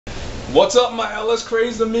What's up, my LS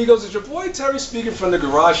crazed amigos? It's your boy Terry speaking from the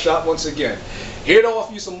garage shop once again, here to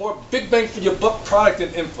offer you some more big bang for your buck product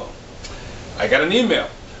and info. I got an email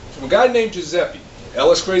from a guy named Giuseppe,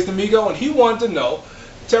 LS crazed amigo, and he wanted to know,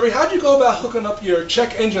 Terry, how'd you go about hooking up your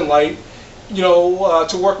check engine light,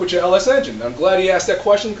 to work with your LS engine? I'm glad he asked that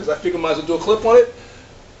question because I figured I might as well do a clip on it,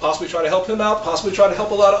 possibly try to help him out, possibly try to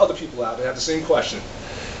help a lot of other people out that have the same question.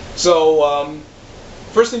 So,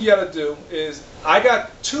 first thing you got to do is, I got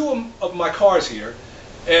two of my cars here,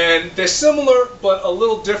 and they're similar but a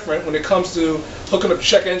little different when it comes to hooking up the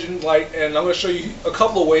check engine light, and I'm going to show you a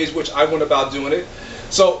couple of ways which I went about doing it.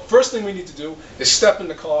 So first thing we need to do is step in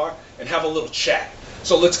the car and have a little chat.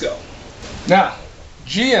 So let's go. Now,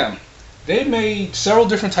 GM, they made several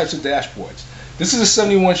different types of dashboards. This is a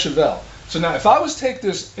 71 Chevelle. So now if I was to take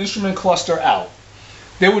this instrument cluster out,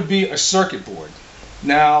 there would be a circuit board.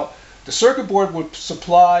 Now, the circuit board would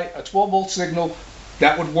supply a 12-volt signal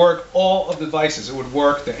that would work all of the devices. It would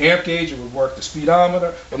work the amp gauge, it would work the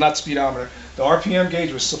speedometer, well, not speedometer, the RPM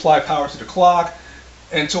gauge would supply power to the clock,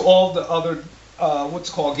 and to all the other what's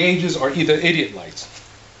called gauges, or either idiot lights.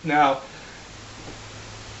 Now,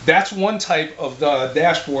 that's one type of the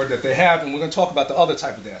dashboard that they have, and we're going to talk about the other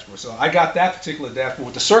type of dashboard. So I got that particular dashboard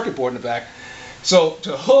with the circuit board in the back. So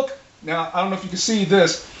to hook, now I don't know if you can see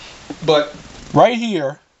this, but right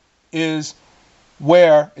here is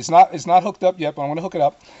where it's not hooked up yet, but I'm going to hook it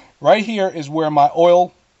up. Right here is where my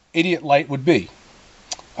oil idiot light would be.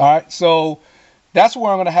 All right, so that's where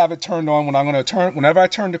I'm going to have it turned on. Whenever I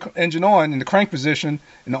turn the engine on in the crank position,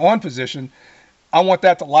 in the on position, I want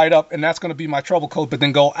that to light up, and that's going to be my trouble code, but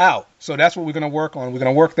then go out. So that's what we're going to work on. We're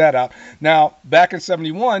going to work that out. Now, back in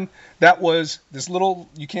 71, that was this little,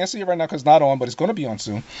 you can't see it right now because it's not on, but it's going to be on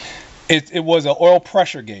soon. It was an oil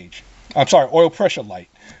pressure gauge. I'm sorry, oil pressure light.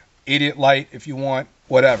 Idiot light, if you want,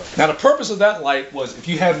 whatever. Now, the purpose of that light was if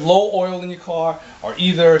you had low oil in your car or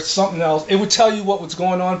either something else, it would tell you what was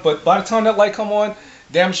going on, but by the time that light come on,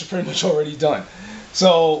 damage is pretty much already done.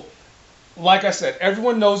 So, like I said,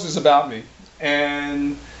 everyone knows this about me,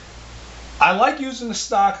 and I like using the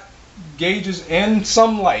stock gauges and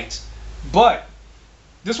some lights, but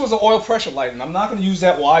this was an oil pressure light, and I'm not going to use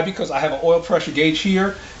that. Why? Because I have an oil pressure gauge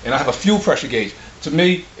here, and I have a fuel pressure gauge. To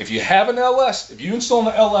me, if you have an LS, if you install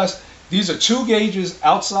an LS, these are two gauges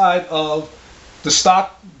outside of the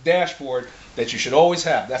stock dashboard that you should always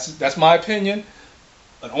have. That's my opinion.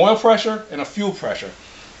 An oil pressure and a fuel pressure.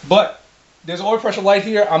 But there's an oil pressure light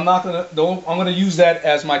here. I'm gonna use that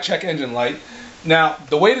as my check engine light. Now,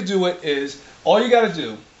 the way to do it is, all you got to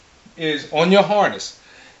do is on your harness,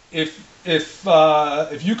 if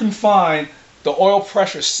you can find the oil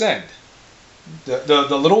pressure send, the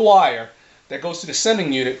little wire that goes to the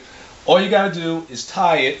sending unit, all you got to do is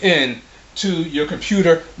tie it in to your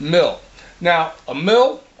computer mill. Now, a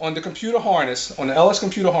mill on the computer harness, on the LS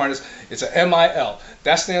computer harness, it's a MIL.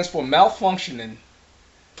 That stands for malfunctioning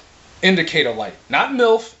indicator light. Not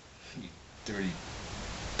MILF, you dirty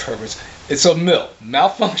perverts. It's a MIL,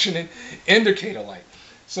 malfunctioning indicator light.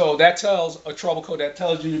 So that tells a trouble code, that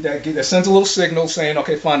tells you, that sends a little signal saying,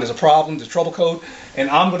 okay, fine, there's a problem, there's trouble code, and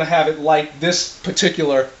I'm going to have it light this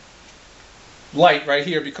particular light right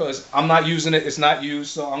here because I'm not using it, it's not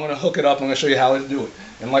used, so I'm going to hook it up. I'm going to show you how to do it.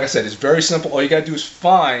 And like I said, it's very simple. All you got to do is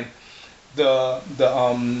find the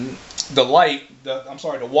light,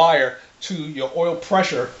 the wire to your oil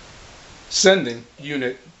pressure sending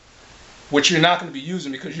unit, which you're not going to be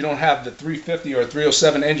using because you don't have the 350 or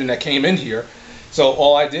 307 engine that came in here. So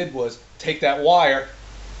all I did was take that wire,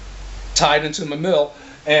 tie it into my mill,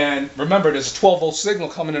 and remember, there's a 12-volt signal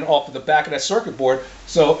coming in off of the back of that circuit board,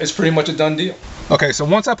 so it's pretty much a done deal. Okay, so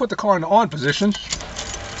once I put the car in the on position,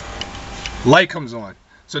 light comes on.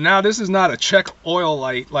 So now this is not a check oil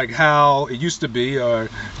light like how it used to be,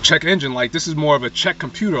 or check engine light. This is more of a check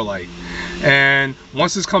computer light. And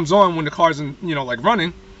once this comes on, when the car's in, like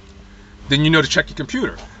running, then you know to check your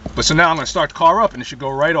computer. But so now I'm going to start the car up, and it should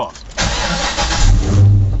go right off.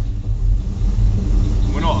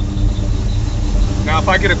 Went off. Now if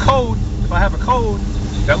I get a code, if I have a code,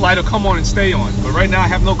 that light will come on and stay on. But right now I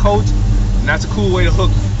have no codes, and that's a cool way to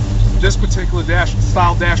hook this particular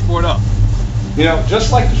style dashboard up.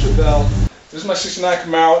 Just like the Chevelle, this is my 69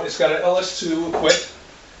 Camaro. It's got an LS2 equipped.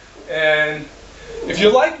 And if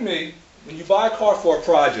you're like me, when you buy a car for a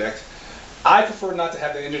project, I prefer not to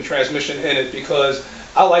have the engine transmission in it because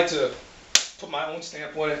I like to put my own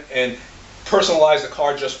stamp on it and personalize the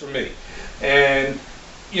car just for me. And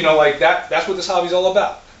like that's what this hobby's all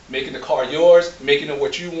about. Making the car yours, making it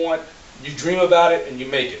what you want. You dream about it and you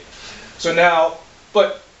make it. So now,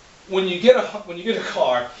 but when you get a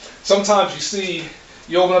car, sometimes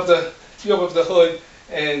you open up the hood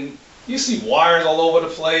and you see wires all over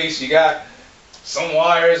the place. You got some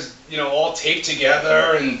wires, you know, all taped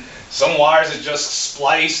together, and some wires are just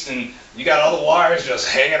spliced, and you got other wires just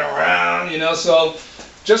hanging around, you know. So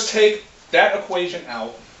just take that equation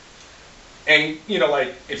out, and, you know,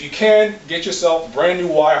 like, if you can, get yourself brand new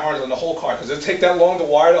wire harness on the whole car, because it'll take that long to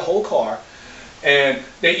wire the whole car. And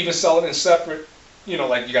they even sell it in separate, you know,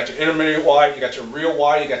 like, you got your intermediate wire, you got your rear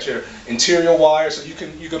wire, you got your interior wire. So you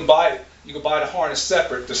can buy it. You can buy the harness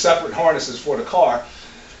separate, the separate harnesses for the car.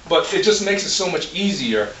 But it just makes it so much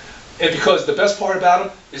easier, and because the best part about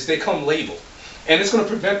them is they come labeled, and it's going to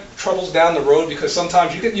prevent troubles down the road, because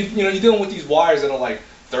sometimes you know, you're dealing with these wires that are like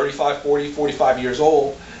 35, 40, 45 years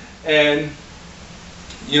old, and,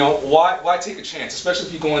 you know, why take a chance, especially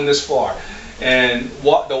if you're going this far. And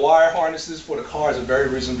the wire harnesses for the cars are very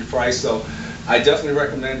reasonably priced, so I definitely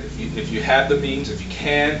recommend, if you have the means, if you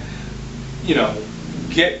can, you know,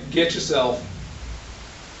 get yourself,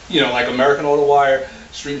 you know, like American Auto Wire,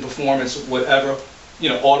 Street Performance, whatever, you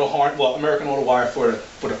know, American Auto Wire for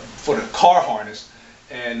the car harness,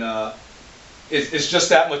 and it's just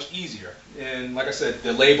that much easier. And like I said,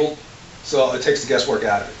 they're labeled, so it takes the guesswork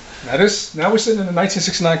out of it. Now we're sitting in the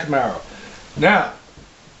 1969 Camaro. Now,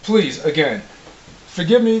 please, again,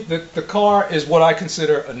 forgive me, the car is what I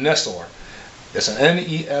consider a NESOR. It's an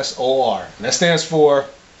NESOR, and that stands for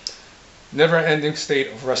never-ending state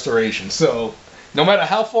of restoration. So no matter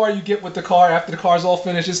how far you get with the car, after the car's all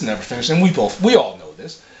finished, it's never finished. And we all know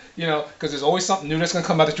this, you know, because there's always something new that's going to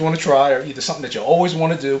come out that you want to try, or either something that you always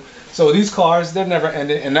want to do. So these cars, they're never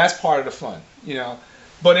ending, and that's part of the fun, you know.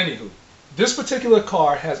 But anywho, this particular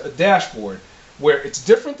car has a dashboard where it's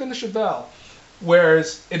different than the Chevelle,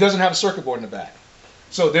 whereas it doesn't have a circuit board in the back.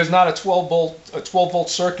 So there's not a 12 volt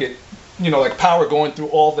circuit, you know, like power going through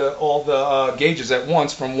all the gauges at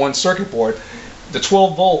once from one circuit board. The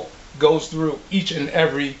 12 volt goes through each and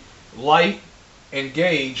every light and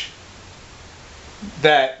gauge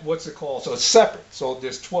that, what's it called? So it's separate. So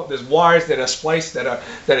there's wires that are spliced, that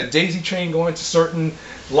are daisy chain going to certain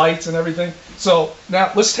lights and everything. So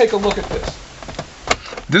now let's take a look at this.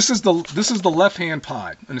 This is the left-hand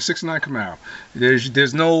pod in the '69 Camaro.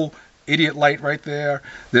 There's no idiot light right there.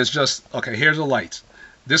 There's just, okay, here's the lights.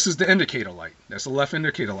 This is the indicator light. That's the left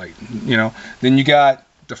indicator light, you know. Then you got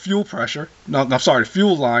the fuel pressure. No, I'm sorry, the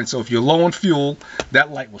fuel line. So if you're low on fuel,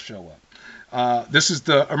 that light will show up. This is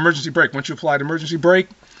the emergency brake. Once you apply the emergency brake,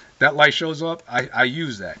 that light shows up. I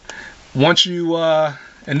use that. Once you,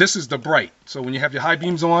 and this is the bright. So when you have your high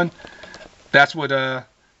beams on, that's what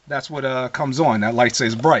comes on. That light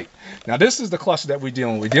says bright. Now this is the cluster that we're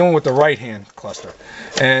dealing with. We're dealing with the right-hand cluster.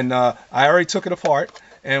 And I already took it apart.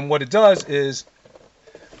 And what it does is,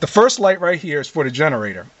 the first light right here is for the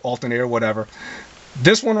generator, alternator, whatever.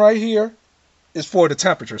 This one right here is for the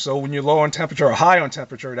temperature. So when you're low on temperature or high on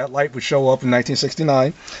temperature, that light would show up in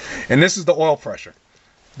 1969. And this is the oil pressure.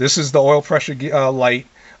 This is the oil pressure light,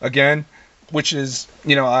 again, which is,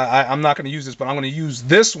 you know, I'm not going to use this, but I'm going to use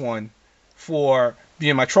this one for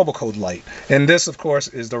being my trouble code light. And this, of course,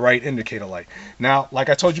 is the right indicator light. Now, like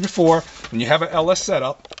I told you before, when you have an LS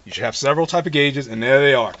setup, you should have several type of gauges, and there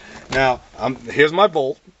they are. Now, here's my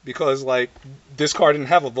volt, because like this car didn't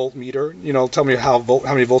have a voltmeter, you know, tell me how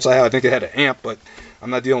many volts I have. I think it had an amp, but I'm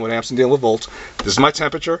not dealing with amps, I'm dealing with volts. This is my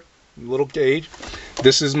temperature, little gauge.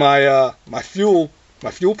 This is my my fuel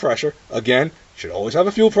pressure. Again, should always have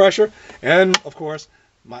a fuel pressure, and of course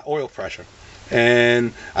my oil pressure.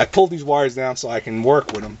 And I pulled these wires down so I can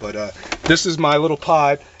work with them. But this is my little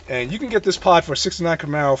pod, and you can get this pod for '69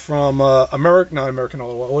 Camaro from American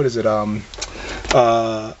Auto. What is it?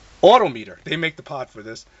 Autometer. They make the pod for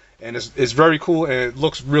this, and it's very cool, and it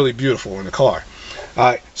looks really beautiful in the car. All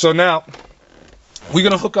right, so now we're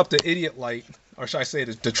gonna hook up the idiot light, or should I say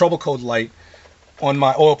the trouble code light, on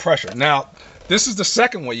my oil pressure. Now, this is the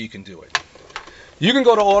second way you can do it. You can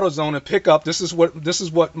go to AutoZone and pick up, this is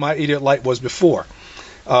what my idiot light was before,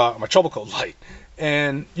 my trouble code light.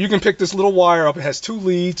 And you can pick this little wire up. It has two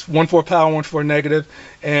leads, one for power, one for negative,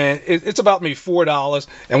 and it's about maybe $4.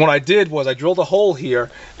 And what I did was I drilled a hole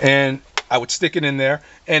here, and I would stick it in there,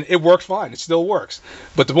 and it worked fine. It still works.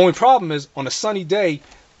 But the only problem is, on a sunny day,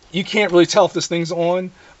 you can't really tell if this thing's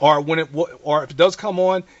on, or if it does come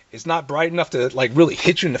on, it's not bright enough to like really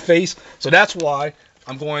hit you in the face. So that's why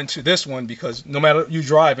I'm going to this one, because no matter you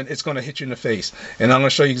driving, it's going to hit you in the face. And I'm going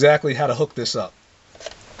to show you exactly how to hook this up.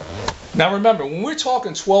 Now remember, when we're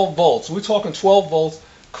talking 12 volts, we're talking 12 volts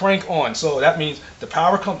crank on. So that means the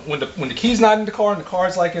power comes when the key's not in the car and the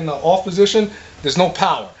car's like in the off position, there's no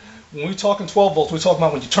power. When we're talking 12 volts, we're talking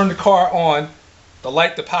about when you turn the car on,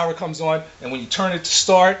 the power comes on, and when you turn it to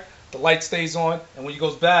start, the light stays on, and when it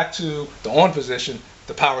goes back to the on position,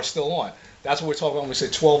 the power's still on. That's what we're talking about when we say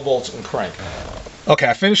 12 volts and crank. Okay,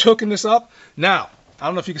 I finished hooking this up. Now, I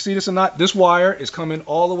don't know if you can see this or not. This wire is coming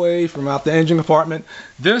all the way from out the engine compartment.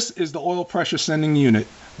 This is the oil pressure sending unit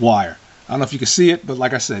wire. I don't know if you can see it, but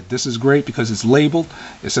like I said, this is great because it's labeled.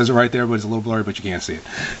 It says it right there, but it's a little blurry, but you can't see it.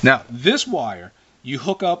 Now, this wire, you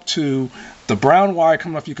hook up to the brown wire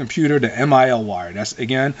coming off your computer, the MIL wire. That's,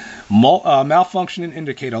 again, malfunctioning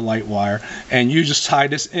indicator light wire, and you just tie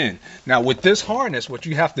this in. Now, with this harness, what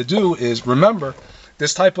you have to do is, remember,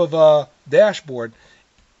 this type of dashboard,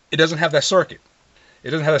 it doesn't have that circuit. It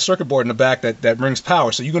doesn't have a circuit board in the back that brings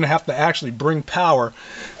power. So you're going to have to actually bring power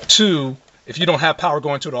to, if you don't have power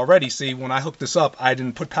going to it already. See, when I hooked this up, I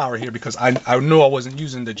didn't put power here because I knew I wasn't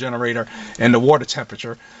using the generator and the water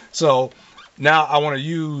temperature. So now I want to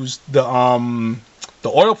use the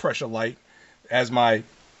oil pressure light as my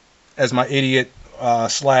idiot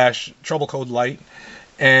slash trouble code light.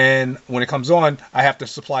 And when it comes on, I have to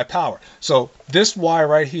supply power. So this wire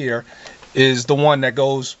right here is the one that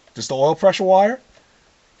goes, this is the oil pressure wire.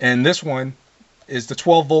 And this one is the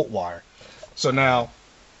 12 volt wire. So now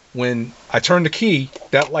when I turn the key,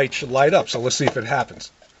 that light should light up. So let's see if it happens.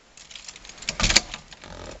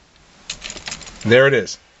 There it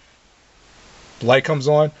is. The light comes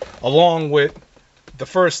on along with the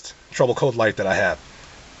first trouble code light that I had.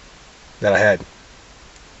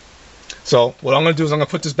 So what I'm going to do is I'm going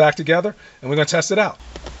to put this back together and we're going to test it out.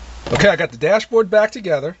 Okay, I got the dashboard back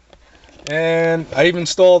together and I even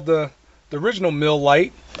installed the original mill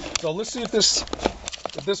light. So let's see if this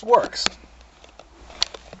works.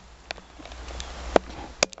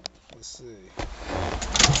 Let's see.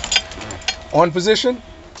 On position.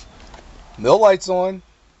 Mill lights on.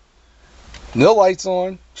 Mill lights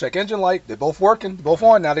on. Check engine light. They're both working. They're both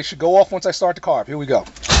on. Now they should go off once I start the car. Here we go.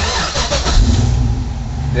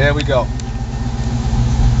 There we go.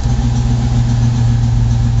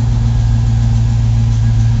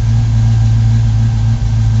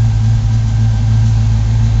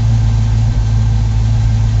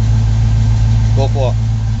 Both off.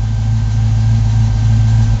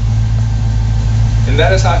 And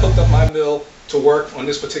that is how I hooked up my mill to work on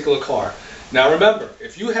this particular car. Now remember,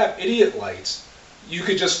 if you have idiot lights, you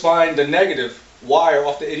could just find the negative wire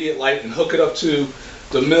off the idiot light and hook it up to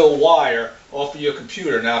the mill wire off of your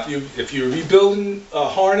computer. Now if you're rebuilding a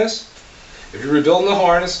harness,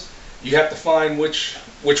 you have to find which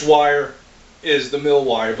wire is the mill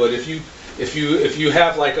wire. But if you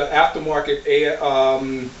have like an aftermarket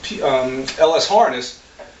LS harness,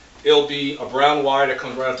 it'll be a brown wire that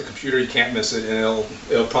comes right off the computer. You can't miss it, and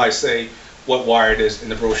it'll probably say what wire it is in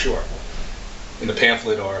the brochure, in the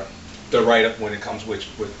pamphlet, or the write-up when it comes with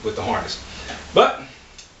the harness. But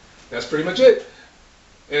that's pretty much it.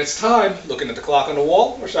 And it's time, looking at the clock on the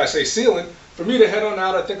wall, or should I say ceiling, for me to head on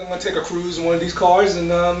out. I think I'm going to take a cruise in one of these cars, and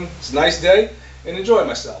it's a nice day, and enjoy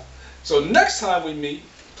myself. So next time we meet,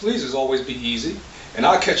 please, as always, be easy, and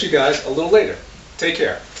I'll catch you guys a little later. Take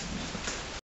care.